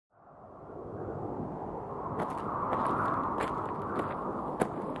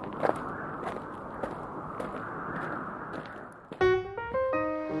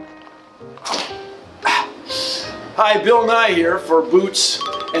Hi, Bill Nye here for Boots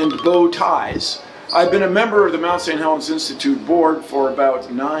and Bow Ties. I've been a member of the Mount St. Helens Institute board for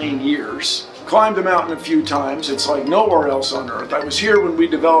about 9 years. Climbed the mountain a few times. It's like nowhere else on earth. I was here when we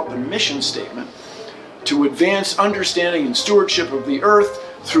developed the mission statement to advance understanding and stewardship of the earth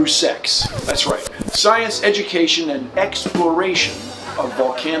through sex. That's right. Science, education, and exploration of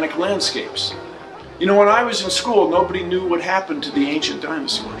volcanic landscapes. You know, when I was in school, nobody knew what happened to the ancient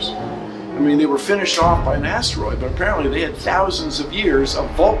dinosaurs. I mean, they were finished off by an asteroid, but apparently they had thousands of years of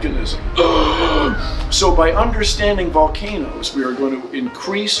volcanism. So by understanding volcanoes, we are going to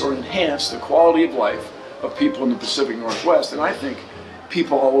increase or enhance the quality of life of people in the Pacific Northwest, and I think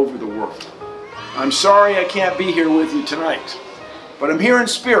people all over the world. I'm sorry I can't be here with you tonight, but I'm here in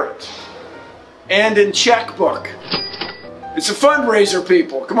spirit and in checkbook. It's a fundraiser,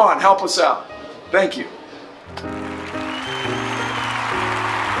 people. Come on, help us out. Thank you.